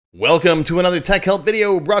Welcome to another Tech Help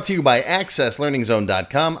video brought to you by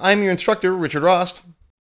AccessLearningZone.com. I'm your instructor, Richard Rost.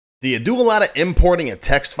 Do you do a lot of importing of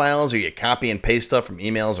text files, or you copy and paste stuff from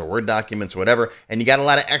emails or Word documents or whatever, and you got a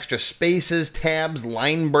lot of extra spaces, tabs,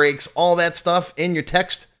 line breaks, all that stuff in your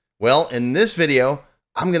text? Well, in this video,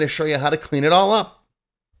 I'm going to show you how to clean it all up.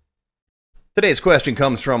 Today's question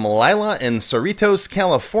comes from Lila in Cerritos,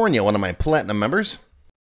 California, one of my Platinum members.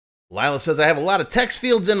 Lila says, I have a lot of text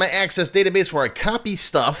fields in my Access database where I copy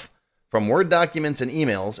stuff from Word documents and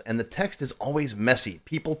emails, and the text is always messy.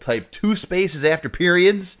 People type 2 spaces after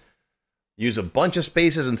periods, use a bunch of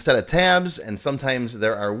spaces instead of tabs, and sometimes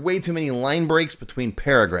there are way too many line breaks between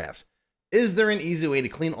paragraphs. Is there an easy way to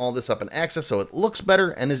clean all this up in Access so it looks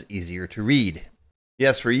better and is easier to read?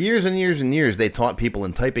 Yes, for years and years and years, they taught people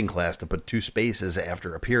in typing class to put 2 spaces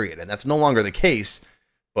after a period, and that's no longer the case.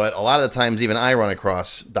 But a lot of the times, even I run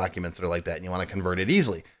across documents that are like that, and you want to convert it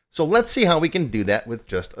easily. So let's see how we can do that with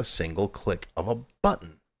just a single click of a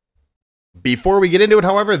button. Before we get into it,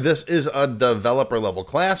 however, this is a developer level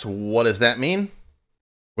class. What does that mean?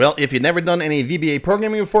 Well, if you've never done any VBA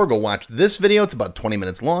programming before, go watch this video. It's about 20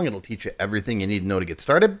 minutes long. It'll teach you everything you need to know to get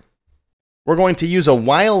started. We're going to use a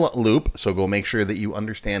while loop, so go make sure that you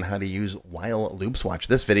understand how to use while loops. Watch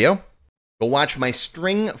this video. Go watch my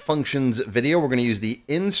string functions video. We're going to use the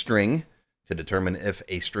in string to determine if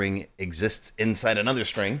a string exists inside another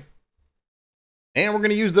string. And we're going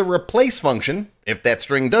to use the replace function. If that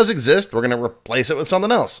string does exist, we're going to replace it with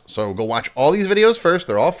something else. So go watch all these videos first.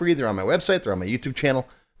 They're all free. They're on my website. They're on my YouTube channel.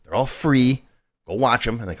 They're all free. Go watch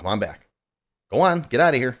them and then come on back. Go on. Get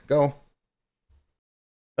out of here. Go.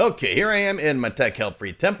 Okay, here I am in my Tech Help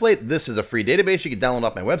free template. This is a free database. You can download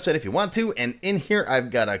off my website if you want to. And in here, I've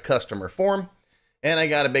got a customer form, and I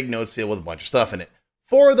got a big notes field with a bunch of stuff in it.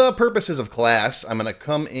 For the purposes of class, I'm going to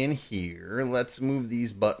come in here. Let's move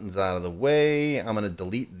these buttons out of the way. I'm going to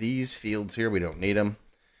delete these fields here. We don't need them.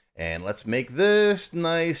 And let's make this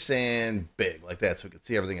nice and big like that so we can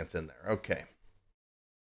see everything that's in there. Okay.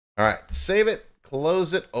 All right, save it,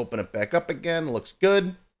 close it, open it back up again. Looks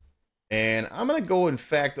good. And I'm going to go, in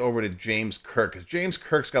fact, over to James Kirk, because James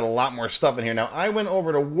Kirk's got a lot more stuff in here. Now, I went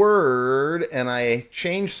over to Word, and I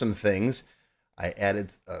changed some things. I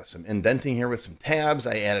added some indenting here with some tabs.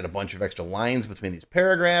 I added a bunch of extra lines between these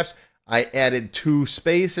paragraphs. I added 2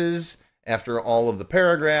 spaces after all of the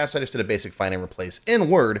paragraphs. I just did a basic find and replace in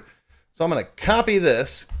Word. So I'm going to copy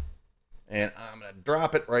this, and I'm going to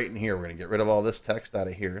drop it right in here. We're going to get rid of all this text out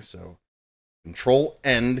of here. So Control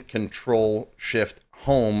End, Control Shift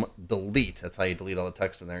Home, delete. That's how you delete all the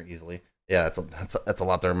text in there easily. Yeah, that's a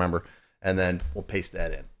lot to remember. And then we'll paste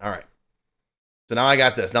that in. All right. So now I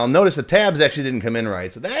got this. Now notice the tabs actually didn't come in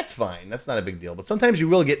right, so that's fine. That's not a big deal. But sometimes you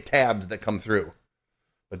will get tabs that come through,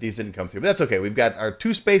 but these didn't come through. But that's okay. We've got our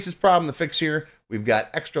 2 spaces problem to fix here. We've got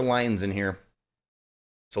extra lines in here.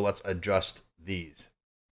 So let's adjust these.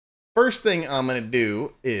 First thing I'm going to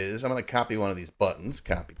do is I'm going to copy one of these buttons.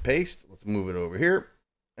 Copy, paste. Let's move it over here.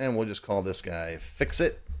 And we'll just call this guy Fix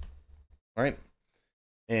It. All right.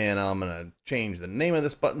 And I'm going to change the name of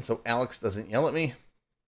this button so Alex doesn't yell at me.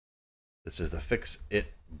 This is the Fix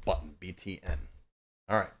It button, BTN.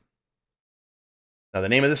 All right. Now the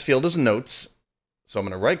name of this field is Notes. So I'm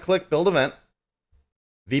going to right-click, Build Event.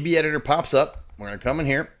 VB Editor pops up. We're going to come in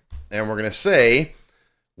here. And we're going to say,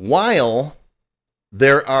 while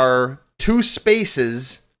there are 2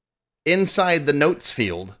 spaces inside the notes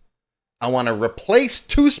field, I want to replace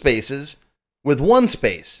 2 spaces with 1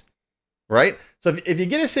 space, right? So if you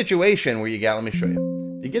get a situation where you got, let me show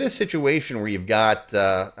you. If you get a situation where you've got,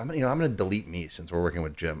 I'm going to delete me since we're working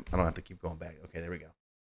with Jim. I don't have to keep going back. Okay, there we go.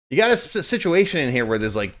 You got a situation in here where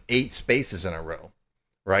there's like 8 spaces in a row,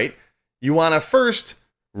 right? You want to first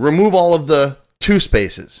remove all of the 2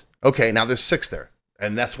 spaces. Okay, now there's 6 there.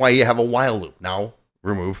 And that's why you have a while loop. Now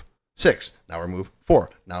remove 6. Now remove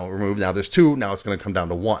 4. Now remove, now there's 2. Now it's going to come down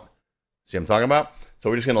to 1. See what I'm talking about? So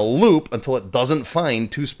we're just going to loop until it doesn't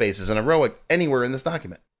find 2 spaces in a row anywhere in this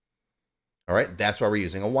document. All right, that's why we're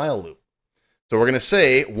using a while loop. So we're going to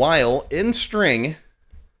say while in string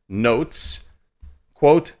notes,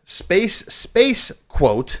 quote, space, space,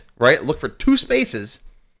 quote, right? Look for 2 spaces.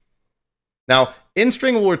 Now, in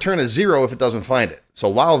string will return a 0 if it doesn't find it. So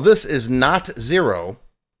while this is not 0,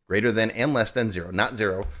 greater than and less than 0, not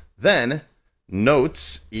 0, then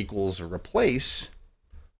notes equals replace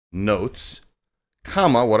notes,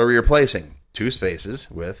 comma, what are we replacing? 2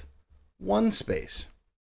 spaces with 1 space.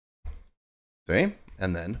 See?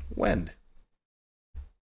 And then when.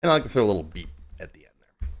 And I like to throw a little beep at the end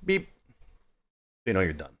there. Beep. You know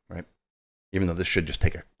you're done, right? Even though this should just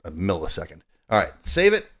take a millisecond. All right,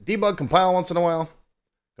 save it, debug, compile once in a while.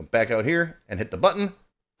 Come back out here and hit the button.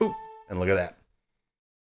 Boop. And look at that.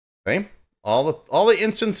 Okay? All the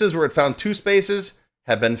instances where it found 2 spaces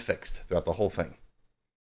have been fixed throughout the whole thing.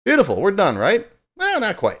 Beautiful. We're done, right? Well,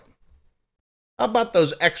 not quite. How about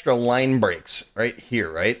those extra line breaks right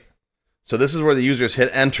here, right? So this is where the users hit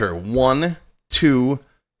enter 1, 2,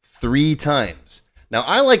 3 times. Now,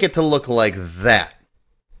 I like it to look like that.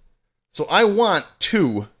 So I want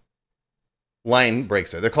 2 line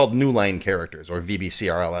breaks there. They're called new line characters or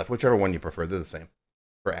VBCRLF, whichever one you prefer. They're the same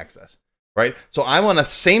for access, right? So I want to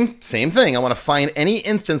same thing. I want to find any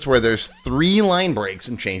instance where there's 3 line breaks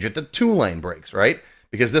and change it to 2 line breaks, right?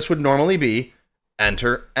 Because this would normally be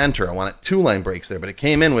enter, enter. I want it 2 line breaks there, but it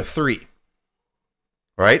came in with 3,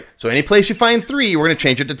 right? So any place you find 3, we're going to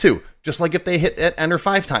change it to 2. Just like if they hit enter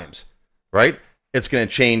 5 times, right? It's going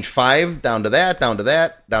to change 5 down to that, down to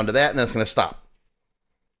that, down to that, and then it's going to stop.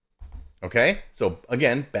 Okay, so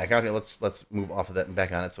again, back out here. Let's move off of that and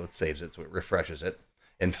back on it so it saves it, so it refreshes it.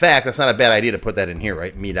 In fact, that's not a bad idea to put that in here,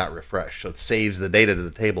 right? Me.refresh, so it saves the data to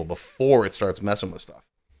the table before it starts messing with stuff.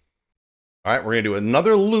 All right, we're gonna do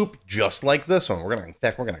another loop just like this one. In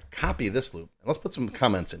fact, we're gonna copy this loop. And let's put some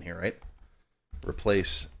comments in here, right?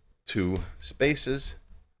 Replace 2 spaces,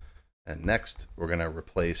 and next we're gonna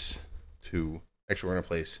replace 2. Actually, we're gonna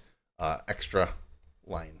place extra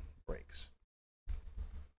line breaks.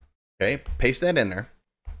 Okay, paste that in there.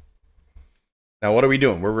 Now, what are we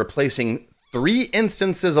doing? We're replacing 3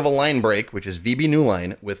 instances of a line break, which is VB new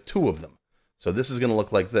line, with 2 of them. So this is going to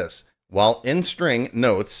look like this. While in string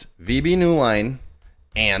notes, VB new line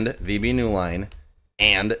and VB new line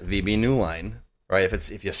and VB new line, right?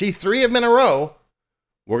 If you see 3 of them in a row,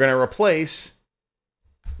 we're going to replace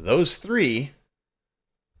those 3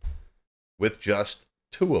 with just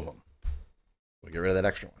 2 of them. We'll get rid of that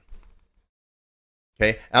extra one.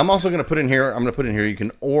 Okay, I'm also going to put in here, you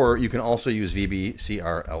can also use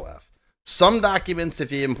VBCRLF. Some documents,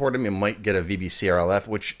 if you import them, you might get a VBCRLF,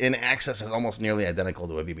 which in Access is almost nearly identical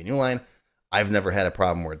to a VB new line. I've never had a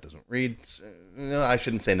problem where it doesn't read. No, I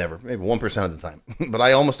shouldn't say never, maybe 1% of the time. But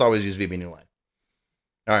I almost always use VB new line.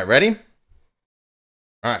 All right, ready?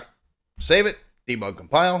 All right, save it, debug,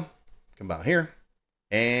 compile, come down here,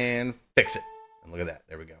 and fix it. And look at that,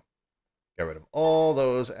 there we go. Get rid of all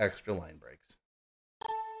those extra line breaks.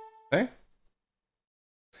 Okay.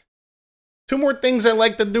 2 more things I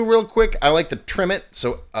like to do real quick. I like to trim it.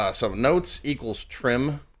 So notes equals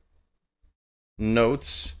trim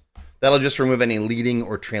notes. That'll just remove any leading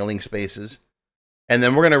or trailing spaces. And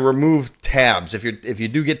then we're going to remove tabs. If you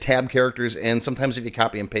do get tab characters, and sometimes if you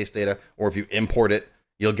copy and paste data, or if you import it,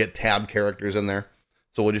 you'll get tab characters in there.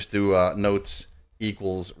 So we'll just do notes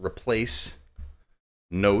equals replace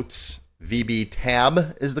notes. VB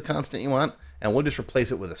tab is the constant you want. And we'll just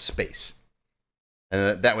replace it with a space.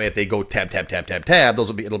 And that way, if they go tab, tab, tab, tab, tab,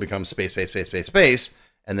 it'll become space, space, space, space, space.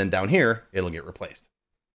 And then down here, it'll get replaced.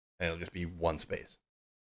 And it'll just be 1 space.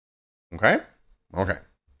 Okay? Okay.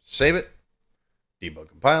 Save it. Debug,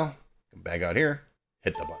 compile. Come back out here.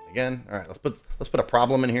 Hit the button again. All right, let's put a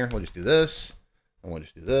problem in here. We'll just do this. And we'll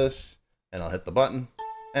just do this. And I'll hit the button.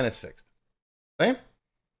 And it's fixed. Okay?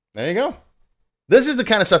 There you go. This is the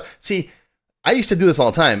kind of stuff. See, I used to do this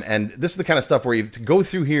all the time, and this is the kind of stuff where you have to go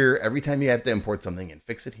through here every time you have to import something and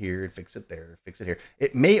fix it here, and fix it there, fix it here.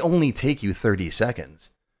 It may only take you 30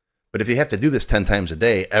 seconds, but if you have to do this 10 times a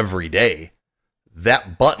day, every day,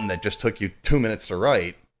 that button that just took you 2 minutes to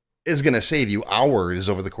write is going to save you hours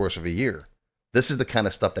over the course of a year. This is the kind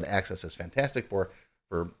of stuff that Access is fantastic for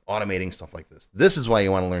automating stuff like this. This is why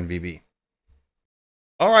you want to learn VB.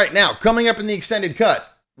 All right, now, coming up in the extended cut,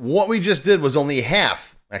 what we just did was only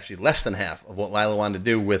half, actually less than half, of what Lila wanted to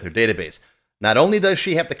do with her database. Not only does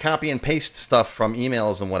she have to copy and paste stuff from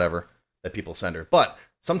emails and whatever that people send her, but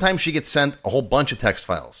sometimes she gets sent a whole bunch of text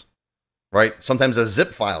files, right? Sometimes a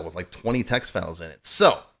zip file with like 20 text files in it.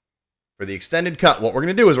 So for the extended cut, what we're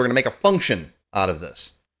going to do is we're going to make a function out of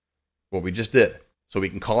this, what we just did. So we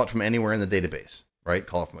can call it from anywhere in the database, right?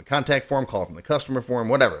 Call it from a contact form, call it from the customer form,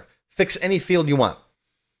 whatever. Fix any field you want.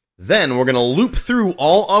 Then we're going to loop through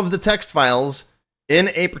all of the text files in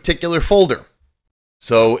a particular folder.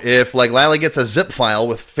 So if like Lila gets a zip file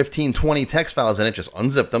with 15, 20 text files in it, just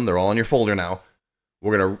unzip them. They're all in your folder now.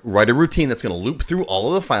 We're going to write a routine that's going to loop through all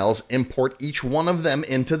of the files, import each one of them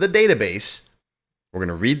into the database. We're going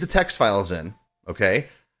to read the text files in, okay?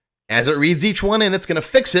 As it reads each one in, it's going to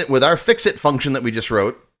fix it with our fixit function that we just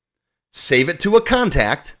wrote, save it to a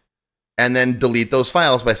contact, and then delete those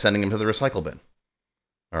files by sending them to the recycle bin.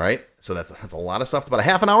 All right, so that's a lot of stuff. It's about a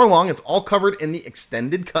half an hour long. It's all covered in the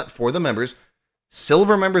extended cut for the members.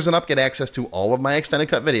 Silver members and up get access to all of my extended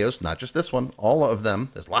cut videos, not just this one, all of them.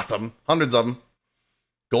 There's lots of them, hundreds of them.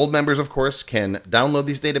 Gold members, of course, can download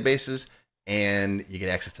these databases, and you get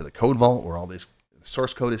access to the code vault where all this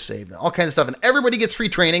source code is saved, and all kinds of stuff, and everybody gets free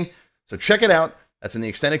training. So check it out. That's in the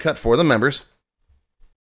extended cut for the members.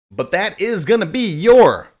 But that is going to be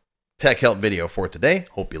your tech help video for today.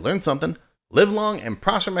 Hope you learned something. Live long and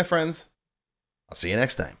prosper, my friends. I'll see you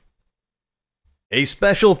next time. A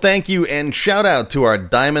special thank you and shout out to our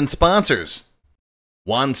diamond sponsors.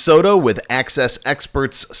 Juan Soto with Access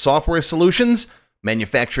Experts Software Solutions,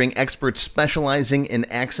 manufacturing experts specializing in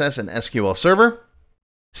Access and SQL Server.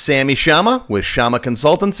 Sammy Shama with Shama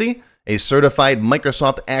Consultancy, a certified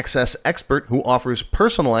Microsoft Access expert who offers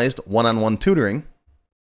personalized one-on-one tutoring.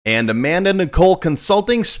 And Amanda Nicole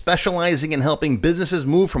Consulting, specializing in helping businesses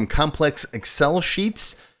move from complex Excel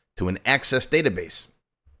sheets to an Access database.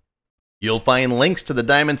 You'll find links to the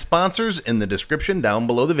diamond sponsors in the description down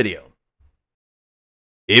below the video.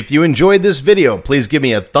 If you enjoyed this video, please give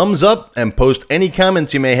me a thumbs up and post any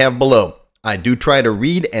comments you may have below. I do try to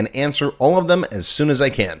read and answer all of them as soon as I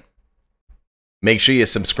can. Make sure you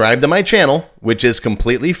subscribe to my channel, which is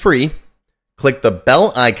completely free. Click the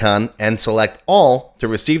bell icon and select all to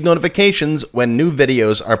receive notifications when new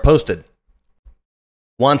videos are posted.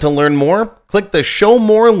 Want to learn more? Click the Show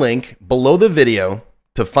More link below the video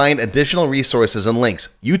to find additional resources and links.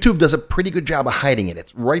 YouTube does a pretty good job of hiding it.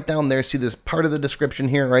 It's right down there. See this part of the description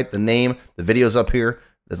here, right? The name, the video's up here.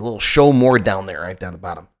 There's a little Show More down there, right down the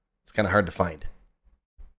bottom. It's kind of hard to find.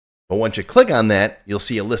 But once you click on that, you'll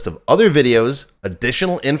see a list of other videos,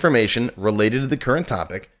 additional information related to the current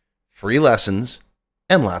topic, free lessons,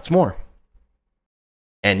 and lots more.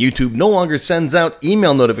 And YouTube no longer sends out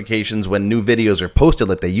email notifications when new videos are posted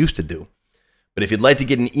like they used to do. But if you'd like to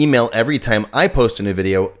get an email every time I post a new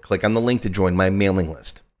video, click on the link to join my mailing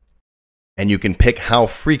list. And you can pick how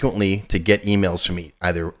frequently to get emails from me,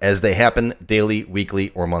 either as they happen, daily, weekly,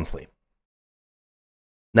 or monthly.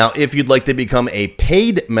 Now, if you'd like to become a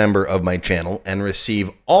paid member of my channel and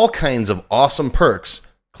receive all kinds of awesome perks,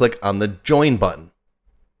 click on the Join button.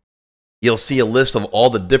 You'll see a list of all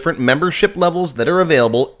the different membership levels that are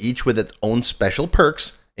available, each with its own special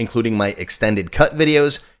perks, including my extended cut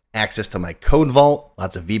videos, access to my code vault,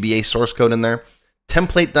 lots of VBA source code in there,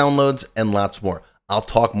 template downloads, and lots more. I'll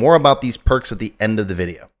talk more about these perks at the end of the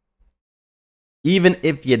video. Even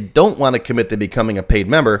if you don't want to commit to becoming a paid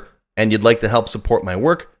member and you'd like to help support my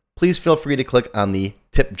work, please feel free to click on the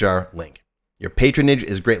tip jar link. Your patronage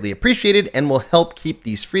is greatly appreciated and will help keep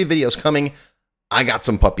these free videos coming. I got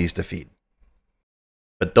some puppies to feed.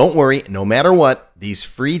 But don't worry, no matter what, these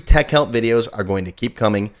free tech help videos are going to keep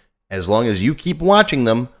coming. As long as you keep watching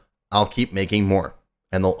them, I'll keep making more,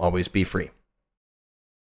 and they'll always be free.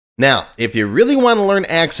 Now, if you really want to learn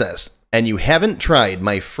Access and you haven't tried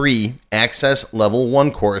my free Access Level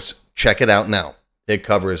 1 course, check it out now. It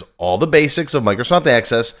covers all the basics of Microsoft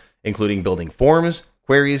Access, including building forms,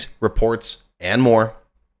 queries, reports, and more.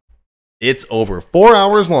 It's over 4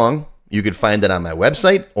 hours long. You can find it on my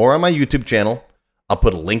website or on my YouTube channel. I'll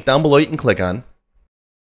put a link down below you can click on.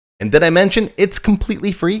 And did I mention it's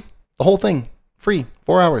completely free? The whole thing, free,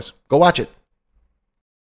 4 hours. Go watch it.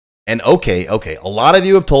 And okay, a lot of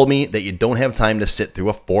you have told me that you don't have time to sit through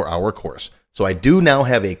a 4-hour course. So I do now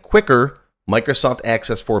have a quicker Microsoft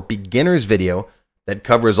Access for Beginners video that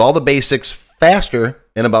covers all the basics faster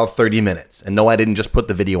in about 30 minutes. And no, I didn't just put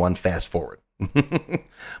the video on fast forward.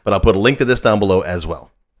 But I'll put a link to this down below as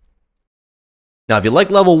well. Now, if you like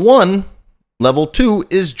level 1, level 2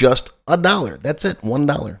 is just $1. That's it,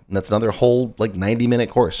 $1. And that's another whole 90-minute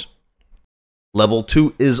course. Level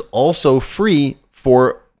 2 is also free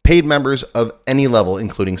for paid members of any level,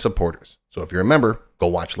 including supporters. So if you're a member, go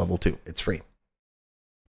watch level 2. It's free.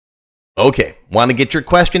 Okay, want to get your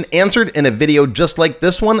question answered in a video just like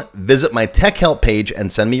this one? Visit my Tech Help page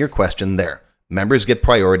and send me your question there. Members get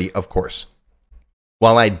priority, of course.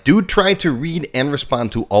 While I do try to read and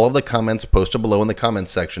respond to all of the comments posted below in the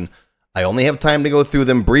comments section, I only have time to go through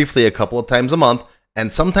them briefly a couple of times a month,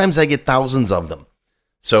 and sometimes I get thousands of them.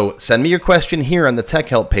 So send me your question here on the Tech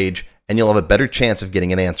Help page, and you'll have a better chance of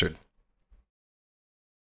getting it answered.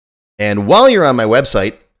 And while you're on my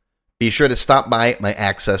website, be sure to stop by my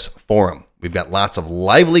Access forum. We've got lots of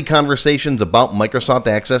lively conversations about Microsoft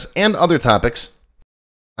Access and other topics.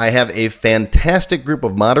 I have a fantastic group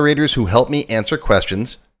of moderators who help me answer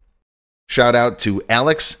questions. Shout out to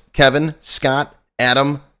Alex, Kevin, Scott,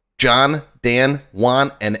 Adam, John, Dan,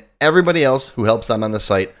 Juan, and everybody else who helps out on the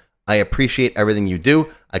site. I appreciate everything you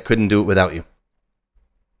do. I couldn't do it without you.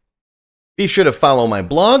 Be sure to follow my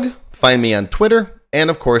blog, find me on Twitter, and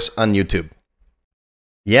of course on YouTube.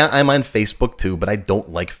 Yeah, I'm on Facebook too, but I don't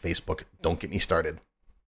like Facebook. Don't get me started.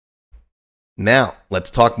 Now,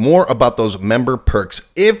 let's talk more about those member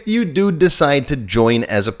perks if you do decide to join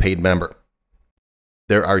as a paid member.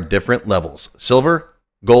 There are different levels: silver,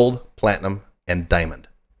 gold, platinum, and diamond.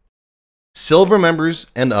 Silver members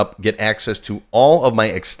and up get access to all of my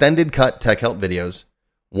extended cut tech help videos,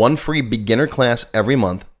 one free beginner class every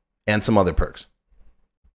month, and some other perks.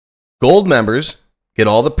 Gold members get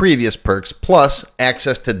all the previous perks, plus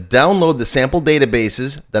access to download the sample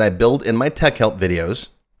databases that I build in my tech help videos,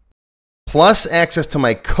 plus access to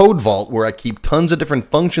my code vault where I keep tons of different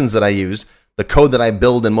functions that I use, the code that I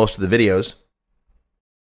build in most of the videos.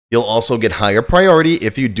 You'll also get higher priority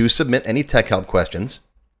if you do submit any tech help questions.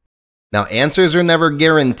 Now, answers are never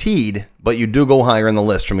guaranteed, but you do go higher in the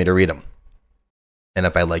list for me to read them. And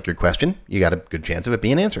if I like your question, you got a good chance of it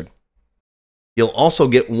being answered. You'll also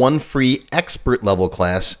get one free expert level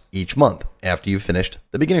class each month after you've finished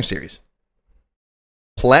the beginner series.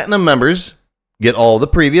 Platinum members get all the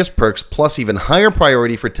previous perks plus even higher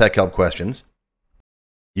priority for tech help questions.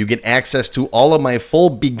 You get access to all of my full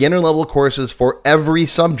beginner level courses for every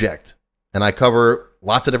subject. And I cover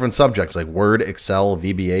lots of different subjects like Word, Excel,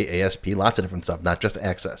 VBA, ASP, lots of different stuff, not just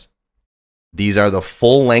Access. These are the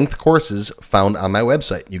full-length courses found on my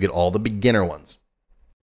website. You get all the beginner ones.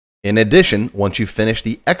 In addition, once you finish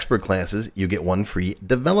the expert classes, you get one free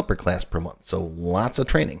developer class per month. So lots of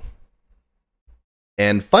training.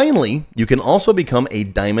 And finally, you can also become a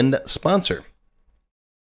Diamond sponsor.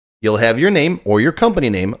 You'll have your name or your company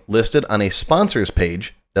name listed on a sponsors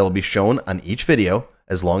page that will be shown on each video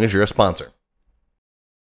as long as you're a sponsor.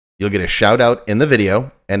 You'll get a shout out in the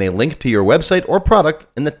video and a link to your website or product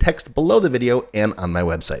in the text below the video and on my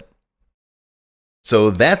website.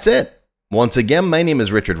 So that's it. Once again, my name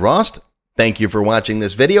is Richard Rost. Thank you for watching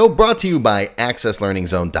this video brought to you by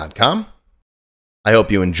accesslearningzone.com. I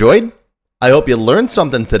hope you enjoyed. I hope you learned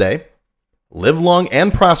something today. Live long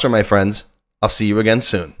and prosper, my friends. I'll see you again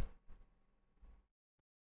soon.